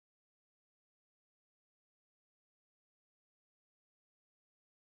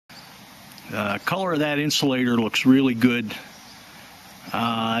Color of that insulator looks really good.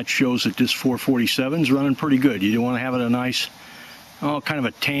 It shows that this 447 is running pretty good. You want to have it a nice, kind of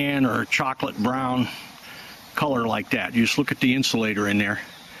a tan or a chocolate brown color like that. You just look at the insulator in there.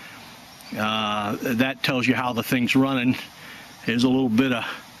 That tells you how the thing's running. There's a little bit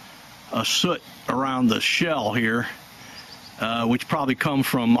of soot around the shell here, which probably come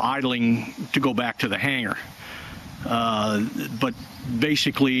from idling to go back to the hangar. But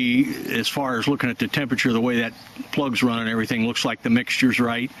basically, as far as looking at the temperature, the way that plug's running, everything looks like the mixture's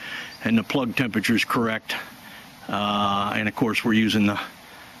right and the plug temperature's correct. And of course, we're using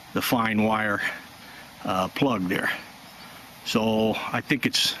the fine wire plug there. So I think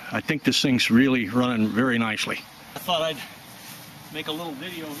this thing's really running very nicely. I thought I'd make a little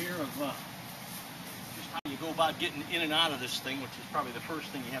video here of just how you go about getting in and out of this thing, which is probably the first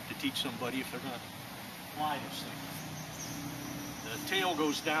thing you have to teach somebody if they're going to fly this thing. The tail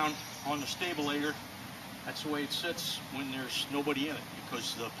goes down on the stabilator. That's the way it sits when there's nobody in it,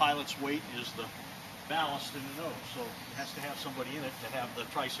 because the pilot's weight is the ballast in the nose, so it has to have somebody in it to have the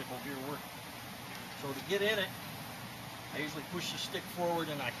tricycle gear work. So to get in it, I usually push the stick forward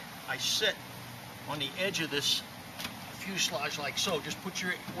and I sit on the edge of this fuselage like so. Just put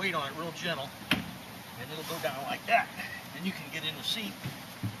your weight on it real gentle and it'll go down like that. And you can get in the seat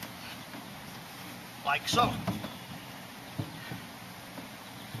like so.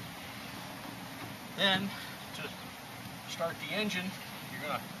 Then to start the engine, you're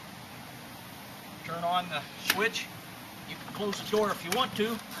going to turn on the switch. You can close the door if you want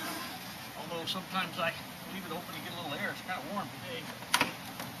to, although sometimes I leave it open to get a little air. It's kind of warm today.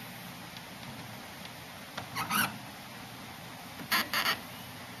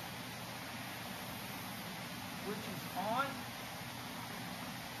 Switch is on.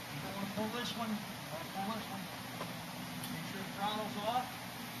 You don't want to pull this one. You want to pull this one. Make sure the throttle's off.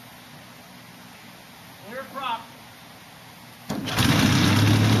 Clear prop.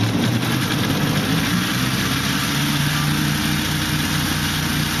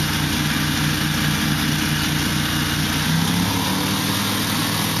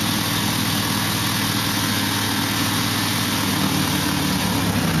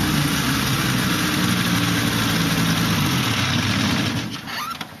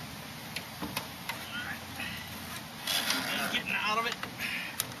 Getting out of it.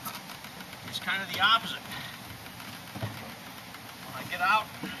 It's kind of the opposite. When I get out,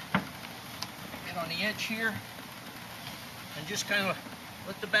 get on the edge here, and just kind of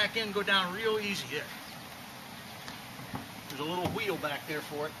let the back end go down real easy there. There's a little wheel back there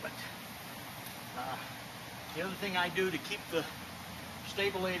for it, but the other thing I do to keep the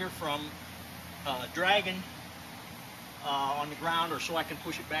stabilator from dragging on the ground, or so I can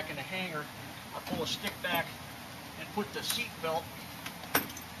push it back in the hangar, I pull a stick back and put the seat belt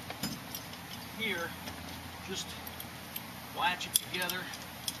here, just latch it together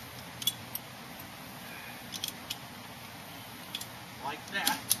like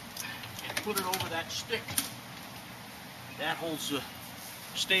that and put it over that stick. That holds the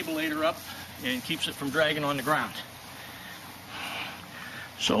stabilator up and keeps it from dragging on the ground.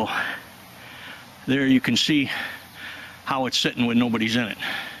 So there you can see how it's sitting when nobody's in it.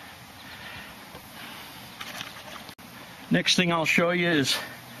 Next thing I'll show you is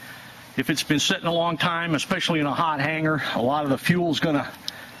if it's been sitting a long time, especially in a hot hangar, a lot of the fuel's going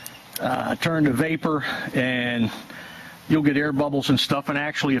to turn to vapor and you'll get air bubbles and stuff. And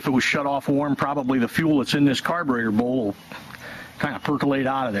actually, if it was shut off warm, probably the fuel that's in this carburetor bowl will kind of percolate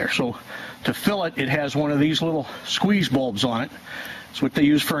out of there. So to fill it, it has one of these little squeeze bulbs on it. It's what they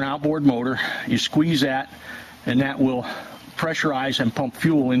use for an outboard motor. You squeeze that and that will pressurize and pump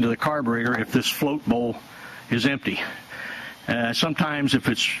fuel into the carburetor if this float bowl is empty. Sometimes if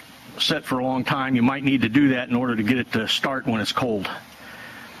it's set for a long time, you might need to do that in order to get it to start when it's cold.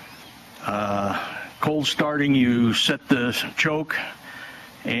 Cold starting, you set the choke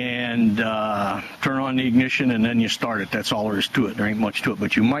and turn on the ignition and then you start it. That's all there is to it. There ain't much to it,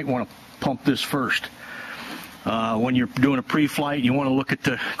 but you might want to pump this first. When you're doing a pre-flight, you want to look at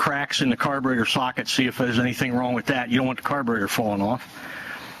the cracks in the carburetor socket, see if there's anything wrong with that. You don't want the carburetor falling off.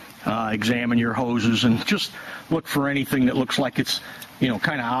 Examine your hoses and just look for anything that looks like it's,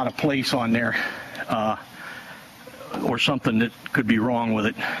 kind of out of place on there, or something that could be wrong with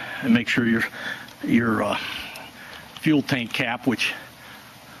it. And make sure your fuel tank cap, which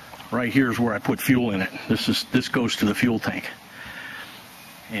right here is where I put fuel in it. This goes to the fuel tank.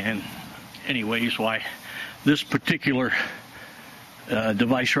 And anyways, this particular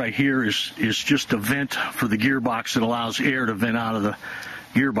device right here is just a vent for the gearbox that allows air to vent out of the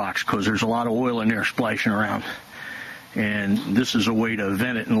gearbox, because there's a lot of oil in there splashing around. and this is a way to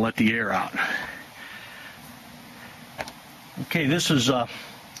vent it and let the air out. Okay, this is a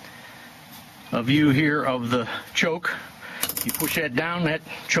view here of the choke. You push that down, that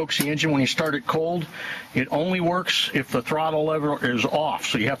chokes the engine when you start it cold. It only works if the throttle lever is off,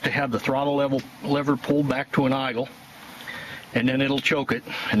 so you have to have the throttle lever pulled back to an idle, and then it'll choke it,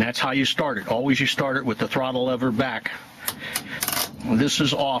 and that's how you start it. Always you start it with the throttle lever back. This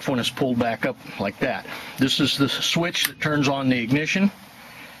is off when it's pulled back up like that. This is the switch that turns on the ignition.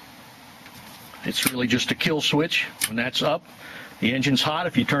 It's really just a kill switch. When that's up, the engine's hot.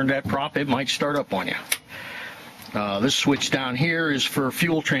 If you turn that prop, it might start up on you. This switch down here is for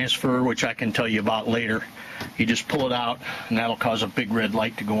fuel transfer, which I can tell you about later. You just pull it out, and that'll cause a big red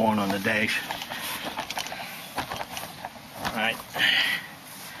light to go on the dash. All right.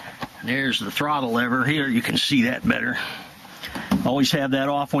 There's the throttle lever. Here you can see that better. Always have that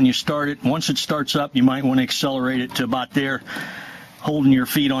off when you start it. Once it starts up, you might want to accelerate it to about there, holding your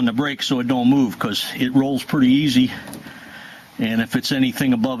feet on the brake so it don't move, because it rolls pretty easy. And if it's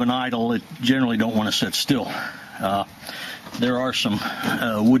anything above an idle, it generally don't want to sit still. There are some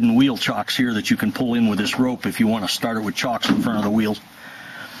wooden wheel chocks here that you can pull in with this rope if you want to start it with chocks in front of the wheels.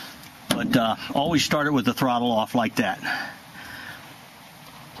 But always start it with the throttle off like that.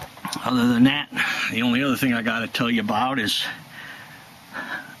 Other than that, the only other thing I got to tell you about is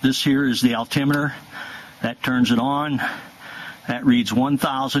this here is the altimeter. That turns it on. That reads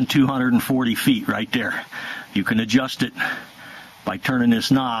 1,240 feet right there. You can adjust it by turning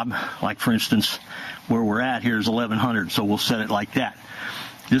this knob, like for instance where we're at here is 1100, so we'll set it like that.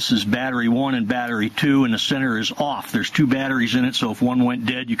 This is battery 1 and battery 2, and the center is off. There's 2 batteries in it, so if one went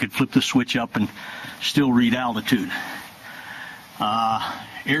dead, you could flip the switch up and still read altitude.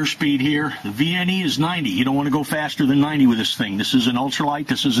 Airspeed here, the VNE is 90. You don't want to go faster than 90 with this thing. This is an ultralight.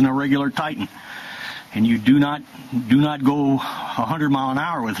 This isn't a regular Titan. And you do not go 100 mile an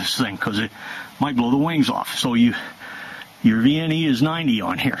hour with this thing, because it might blow the wings off. So your VNE is 90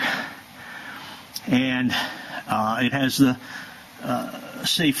 on here. And it has the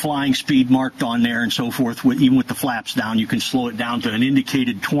safe flying speed marked on there and so forth. Even with the flaps down, you can slow it down to an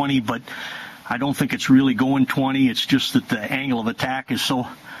indicated 20, but I don't think it's really going 20. It's just that the angle of attack is so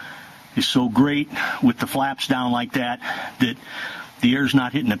great with the flaps down like that the air's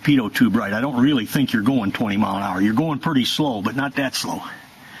not hitting the pitot tube right. I don't really think you're going 20 mile an hour. You're going pretty slow, but not that slow.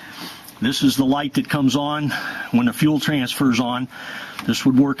 This is the light that comes on when the fuel transfer's on. This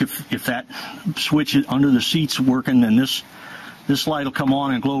would work if that switch under the seat's working, then this light will come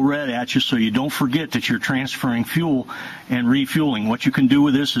on and glow red at you, so you don't forget that you're transferring fuel and refueling. What you can do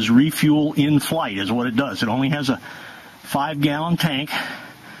with this is refuel in flight is what it does. It only has a 5-gallon tank,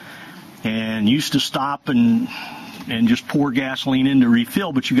 and used to stop and just pour gasoline in to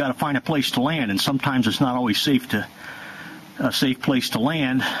refill, but you got to find a place to land, and sometimes it's not always a safe place to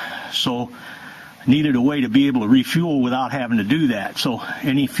land, so I needed a way to be able to refuel without having to do that. So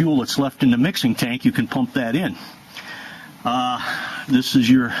any fuel that's left in the mixing tank, you can pump that in. This is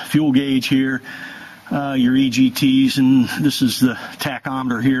your fuel gauge here, your EGTs, and this is the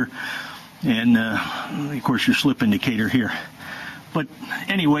tachometer here, and of course your slip indicator here. But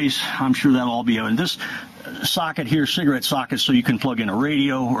anyways, I'm sure that'll all be evident. This socket here, cigarette socket, so you can plug in a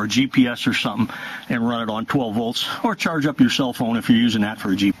radio or GPS or something and run it on 12 volts, or charge up your cell phone if you're using that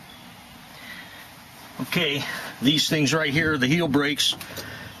for a Jeep. Okay, these things right here are the heel brakes,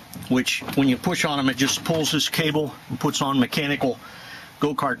 which when you push on them, it just pulls this cable and puts on mechanical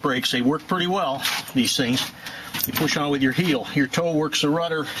go-kart brakes. They work pretty well, these things. You push on with your heel. Your toe works the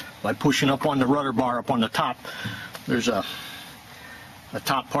rudder by pushing up on the rudder bar up on the top. There's a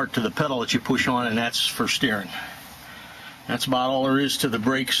top part to the pedal that you push on, and that's for steering. That's about all there is to the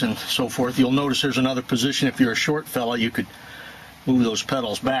brakes and so forth. You'll notice there's another position. If you're a short fella, you could move those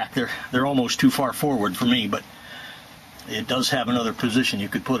pedals back. They're almost too far forward for me, but it does have another position you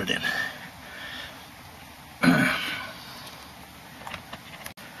could put it in.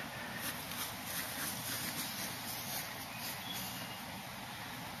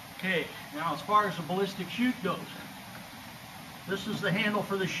 Okay, now as far as the ballistic chute goes, this is the handle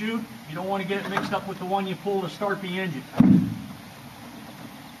for the chute. You don't want to get it mixed up with the one you pull to start the engine.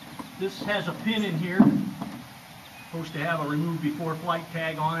 This has a pin in here. Supposed to have a remove before flight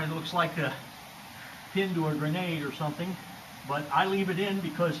tag on it. It looks like a pin to a grenade or something, but I leave it in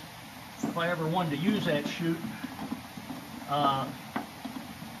because if I ever wanted to use that chute, I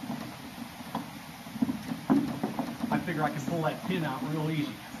figure I can pull that pin out real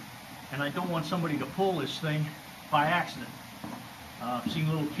easy. And I don't want somebody to pull this thing by accident. I've seen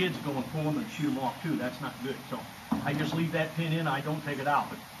little kids go and pull them and shoot them off too. That's not good. So I just leave that pin in. I don't take it out,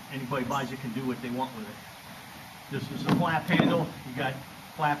 but anybody buys it can do what they want with it. This is the flap handle. You got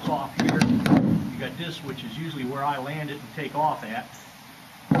flaps off here. You got this, which is usually where I land it and take off at.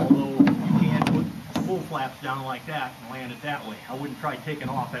 Although you can put full flaps down like that and land it that way. I wouldn't try taking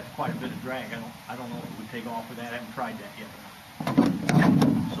off. That's quite a bit of drag. I don't know if it would take off with that. I haven't tried that yet.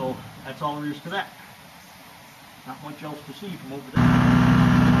 So that's all there is to that. Not much else to see from over there.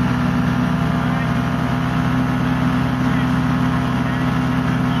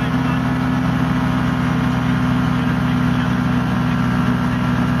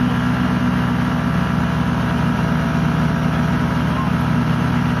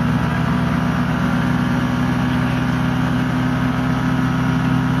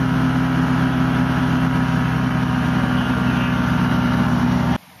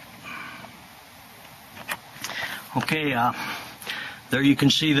 Okay, there you can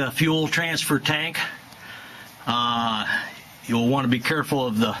see the fuel transfer tank. You'll want to be careful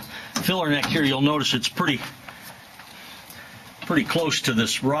of the filler neck here. You'll notice it's pretty close to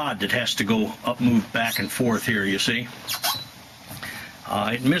this rod that has to go up, move back and forth here, you see.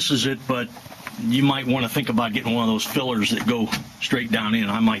 It misses it, but you might want to think about getting one of those fillers that go straight down in.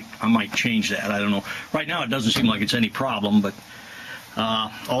 I might change that. I don't know. Right now it doesn't seem like it's any problem, but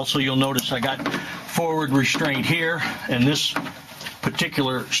also you'll notice I got forward restraint here, and this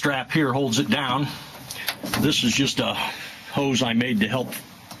particular strap here holds it down. This is just a hose I made to help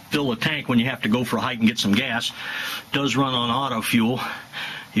fill the tank when you have to go for a hike and get some gas. It does run on auto fuel.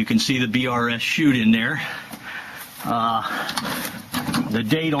 You can see the BRS chute in there. The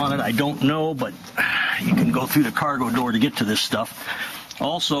date on it I don't know, but you can go through the cargo door to get to this stuff.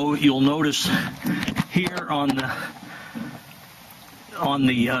 Also, you'll notice here on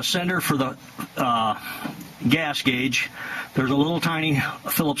the center for the gas gauge, there's a little tiny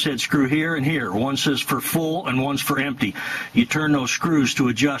Phillips head screw here and here. One says for full and one's for empty. You turn those screws to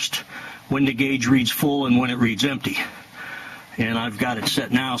adjust when the gauge reads full and when it reads empty. And I've got it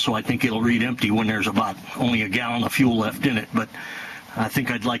set now so I think it'll read empty when there's about only a gallon of fuel left in it. But I think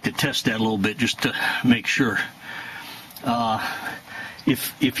I'd like to test that a little bit just to make sure.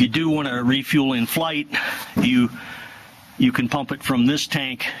 If you do want to refuel in flight, you can pump it from this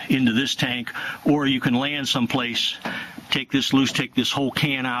tank into this tank, or you can land someplace, take this loose, take this whole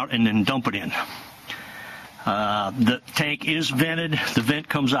can out, and then dump it in. The tank is vented. The vent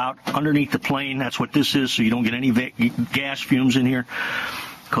comes out underneath the plane. That's what this is, so you don't get any gas fumes in here,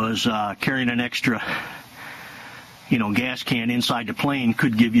 because carrying an extra gas can inside the plane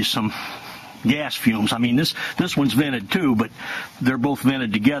could give you some gas fumes. I mean, this one's vented too, but they're both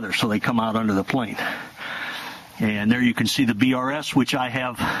vented together, so they come out under the plane. And there you can see the BRS, which I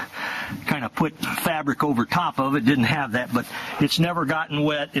have kind of put fabric over top of. It didn't have that, but it's never gotten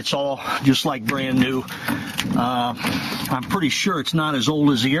wet. It's all just like brand new. I'm pretty sure it's not as old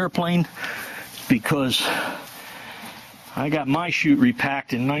as the airplane, because I got my chute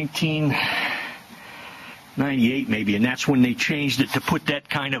repacked in 1998 maybe, and that's when they changed it to put that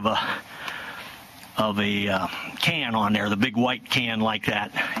kind of a can on there, the big white can like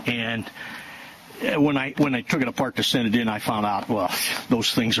that. And when I took it apart to send it in, I found out, well,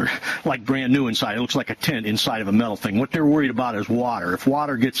 those things are like brand new inside. It looks like a tent inside of a metal thing. What they're worried about is water. If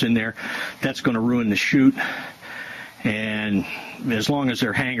water gets in there, that's going to ruin the chute. And as long as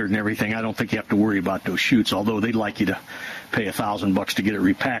they're hangered and everything, I don't think you have to worry about those chutes, although they'd like you to pay $1,000 to get it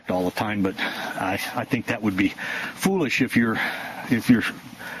repacked all the time. But I think that would be foolish if your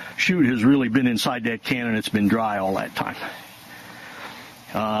chute has really been inside that can and it's been dry all that time.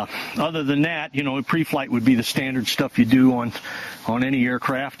 Other than that, pre-flight would be the standard stuff you do on any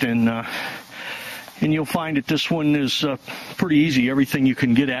aircraft, and you'll find that this one is pretty easy. Everything you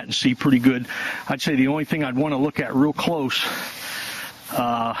can get at and see pretty good. I'd say the only thing I'd want to look at real close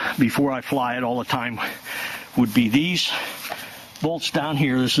before I fly it all the time would be these bolts down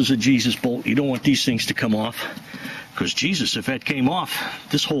here. This is a Jesus bolt. You don't want these things to come off, because Jesus, if that came off,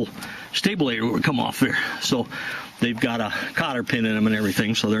 this whole stabilator would come off there. So they've got a cotter pin in them and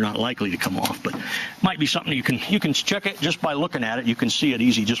everything, so they're not likely to come off. But it might be something you can check it just by looking at it. You can see it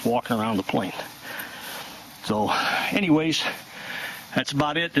easy just walking around the plane. So anyways, that's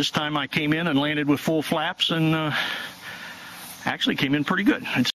about it. This time I came in and landed with full flaps, and actually came in pretty good.